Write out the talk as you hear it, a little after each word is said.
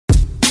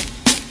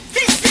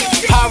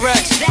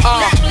Pyrex,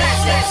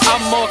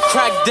 I'm more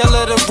crack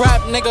dealer than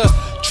rap, nigga.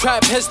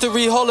 Trap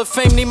history, Hall of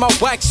Fame, need my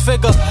wax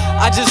figure.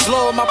 I just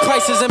lowered my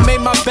prices and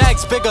made my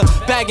bags bigger.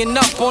 Bagging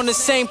up on the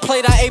same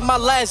plate I ate my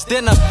last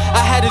dinner.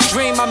 I had a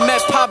dream, I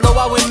met Pablo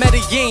out in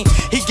Medellin.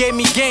 He gave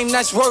me game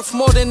that's worth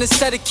more than a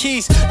set of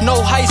keys. No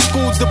high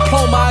school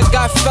diploma, I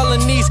got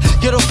felonies.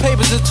 Get those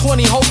papers at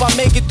 20, hope I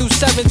make it through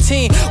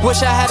 17.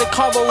 Wish I had a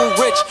convo with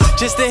Rich,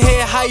 just to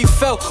hear how he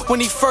felt when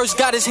he first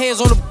got his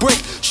hands on the brick.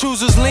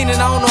 Shoes was leaning,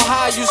 I don't know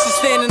how I used to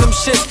stand in them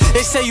shits.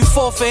 They say you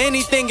fall for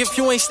anything if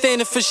you ain't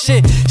standing for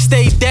shit.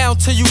 Stay down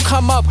till you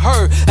come up,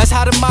 heard. That's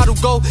how the model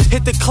go.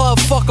 Hit the club,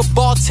 fuck a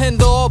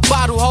bartender or a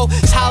bottle hoe.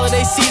 It's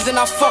holiday season,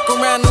 I fuck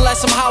around and let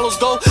some hollows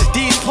go.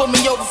 D's put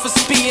me over for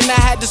speed and I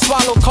had to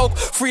swallow coke.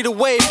 Free the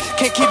wave,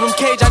 can't keep him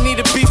caged, I need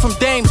a beat from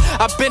Dame.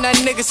 I been that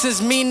nigga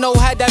since Mino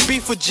had that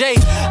beef with Jay.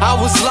 I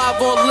was live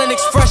on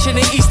Linux, fresher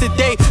than Easter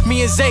Day.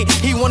 Me and Zay,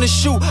 he wanna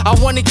shoot, I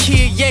wanna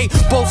Kia Yay.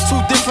 Both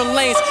two different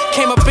lanes,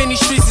 came up in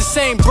these streets the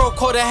same. Bro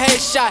caught a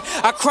headshot,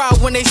 I cried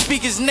when they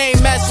speak his name.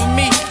 As for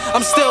me,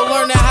 I'm still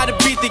learning how to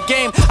beat the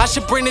game. I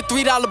should bring the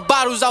 $3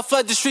 bottles, I'll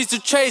flood the streets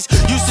of trades.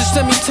 Used to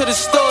send me to the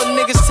store,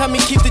 niggas tell me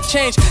keep the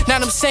change. Now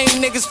them same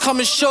niggas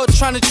coming short,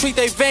 trying to treat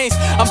their veins.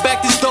 I'm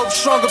back this dope,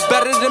 stronger,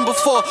 better than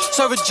before.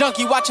 Serve a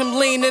junkie, watch him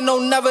lean and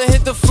don't never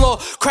hit the floor.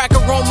 Crack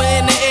aroma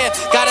in the air,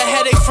 got a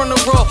headache from the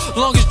raw.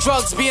 Long as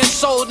drugs being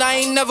sold, I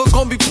ain't never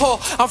gonna be poor.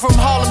 I'm from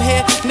Harlem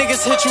here,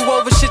 niggas hit you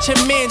over, shit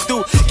your man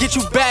do. Get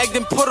you bagged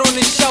and put on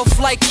the shelf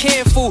like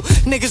canned food.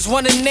 Niggas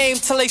want a name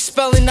till they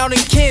spelling out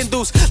in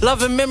candles.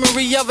 Loving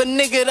memory of a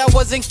nigga that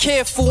wasn't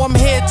careful. I'm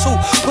here to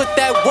put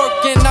that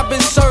work in, I've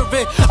been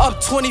serving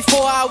up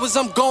 24 hours,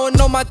 I'm going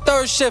on my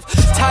third shift.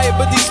 Tired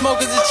but these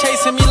smokers is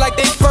chasing me like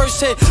they first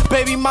hit.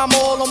 Baby mama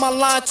all on my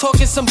line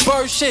talking some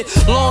bird shit.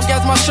 Long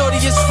as my shorty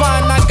is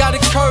fine, I got a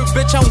curve,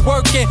 bitch, I'm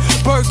working.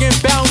 Bergen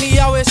bounty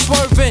out here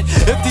swerving.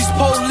 If these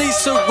police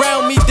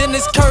surround me, then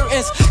it's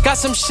curtains. Got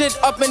some shit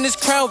up in this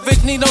Crown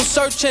Vic, need no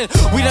searching.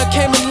 We done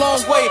came a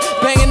long way,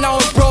 banging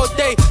out in broad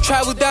day.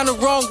 Travel down the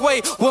wrong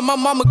way, what my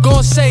mama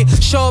gon' say?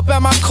 Show up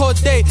at my court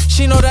date,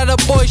 she know that a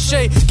boy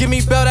shade. Give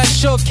me bail, that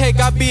shortcake,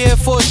 I be here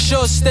for a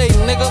short stay,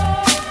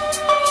 nigga.